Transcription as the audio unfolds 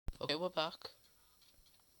Okay, we're back.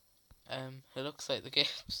 It looks like the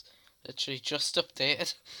game's literally just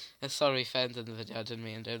updated. Sorry, fans in the video, I didn't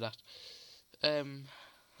mean to do that.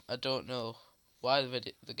 I don't know why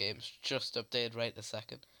the game's just updated right this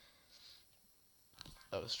second.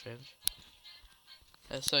 That was strange.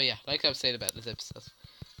 So yeah, like I was saying about this episode,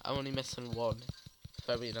 I'm only missing one. It's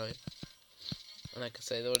very annoying. And like I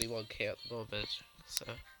say, the only one K at the moment, so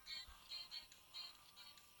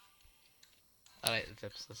I like the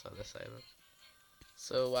episodes on this island.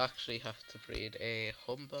 So we actually have to breed a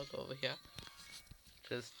humbug over here,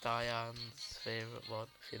 which is Diane's favourite one,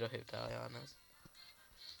 if you know who Diane is.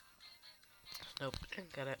 Nope,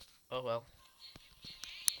 didn't get it. Oh well.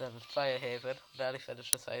 Then Firehaven, barely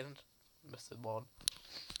finished this island. Missing one.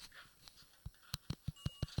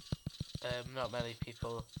 Not many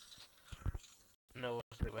people know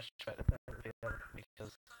what much about the Firehaven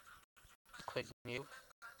because it's quite new.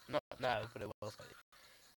 Not now, but it was like.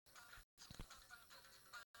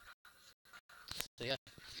 So yeah,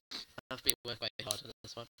 I've been working quite hard on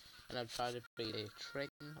this one, and I'm trying to breed a trig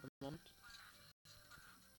at the moment.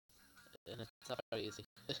 And it's not very easy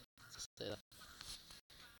to say that.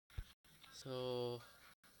 So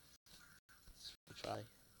let's try.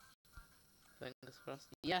 Fingers crossed.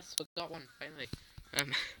 Yes, we got one finally.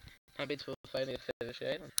 Happy to finally finish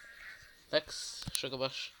the island. Next, Sugar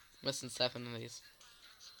Bush. Missing 7 of these.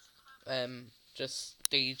 Just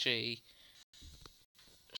DG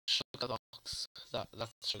Sugar Box.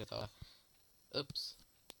 That's Sugar Tower. Oops.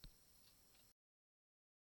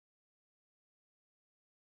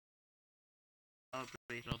 I'll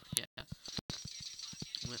read it over here.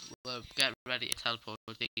 We'll get ready to teleport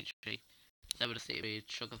with DG. Then we'll see read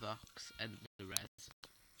Sugar Box and the rest.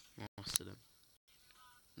 Most of them.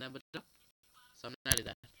 Then we're done. So I'm nearly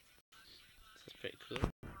there. This is pretty cool.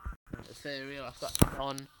 Ethereal, I've got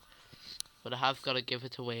none. But I have got to give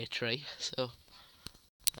it away tree. So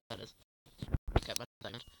that is. Get my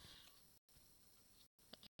diamond.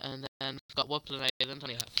 And then I've got Woodland Island,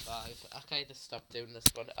 only have 5. I kind of stopped doing this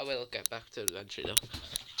one. I will get back to it eventually though.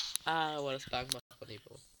 I want to bang my funny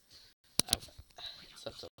ball. Oh,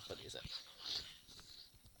 that's so funny, is it?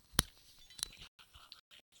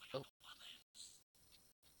 Oh.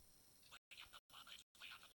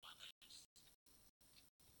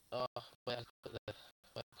 Oh, wait, I put the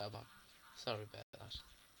webcam on. Sorry about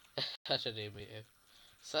that. I didn't even mean to.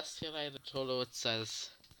 Celestial Island, although it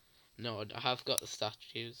says no, I have got the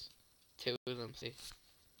statues. 2 of them, see.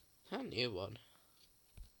 A new one.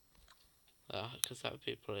 Because that would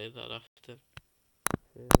be played that often.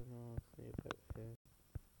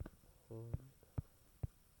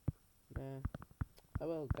 Nah, I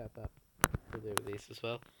will get that to do with these as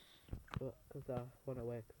well. But because I want to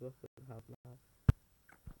wake up and have my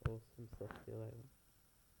awesome stuff to island.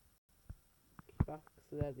 Back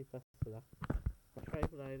accidentally pressed for that. My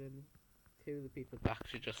tribal island, 2 of the people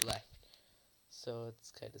actually just left. So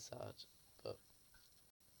it's kind of sad. But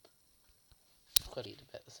I've got to eat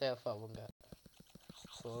a bit. Say I found one guy.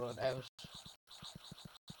 So I'll run out.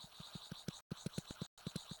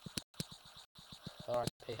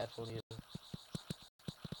 Alright, pay headphone user.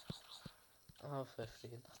 Oh,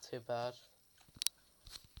 15, not too bad.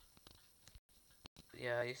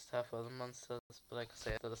 Yeah, I used to have other monsters, but like I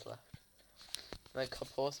say, I just left. Like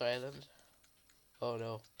Composer Island. Oh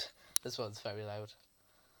no, this one's very loud.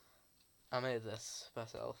 I made this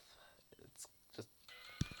myself. It's just.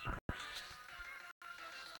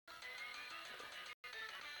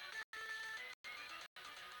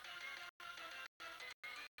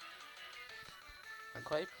 I'm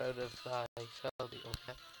quite proud of Shelby over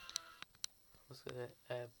here. I was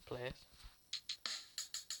gonna play it.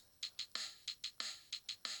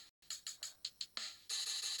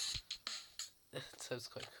 It sounds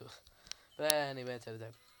quite cool. But anyway, it's over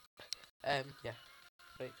there. Yeah,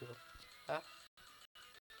 very cool. Ah,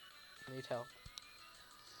 need help.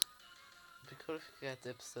 It'd be cool if you could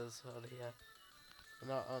get dipsters on here.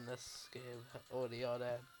 Not on this game, only on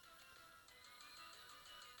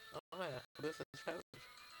oh wait, I can move this round.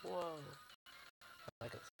 Whoa. I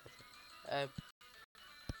like it.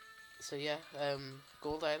 So yeah,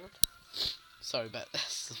 Gold Island. Sorry about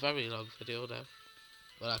this. It's a very long video now.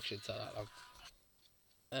 Well, actually, it's not that long.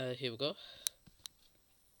 Here we go.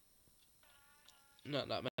 Not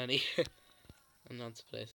that many. And none to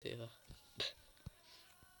place either.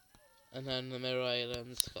 And then the Mirror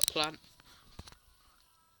Islands got Plant.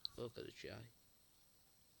 Look at the GI.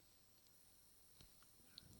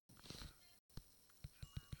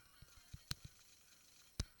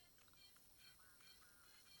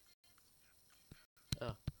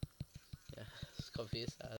 Oh, yeah, I was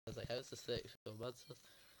confused. I was like, how's this 34 months?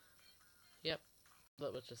 Yep,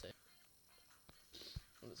 Not much to say.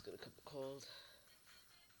 I'm just gonna come cold.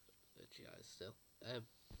 The GI still.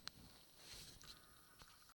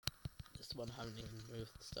 This one haven't even moved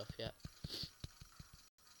the stuff yet.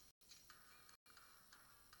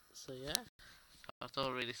 So yeah, that's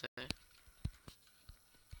all really say.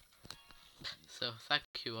 So thank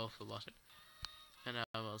you all for watching, and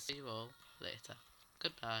I will see you all later.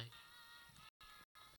 Goodbye.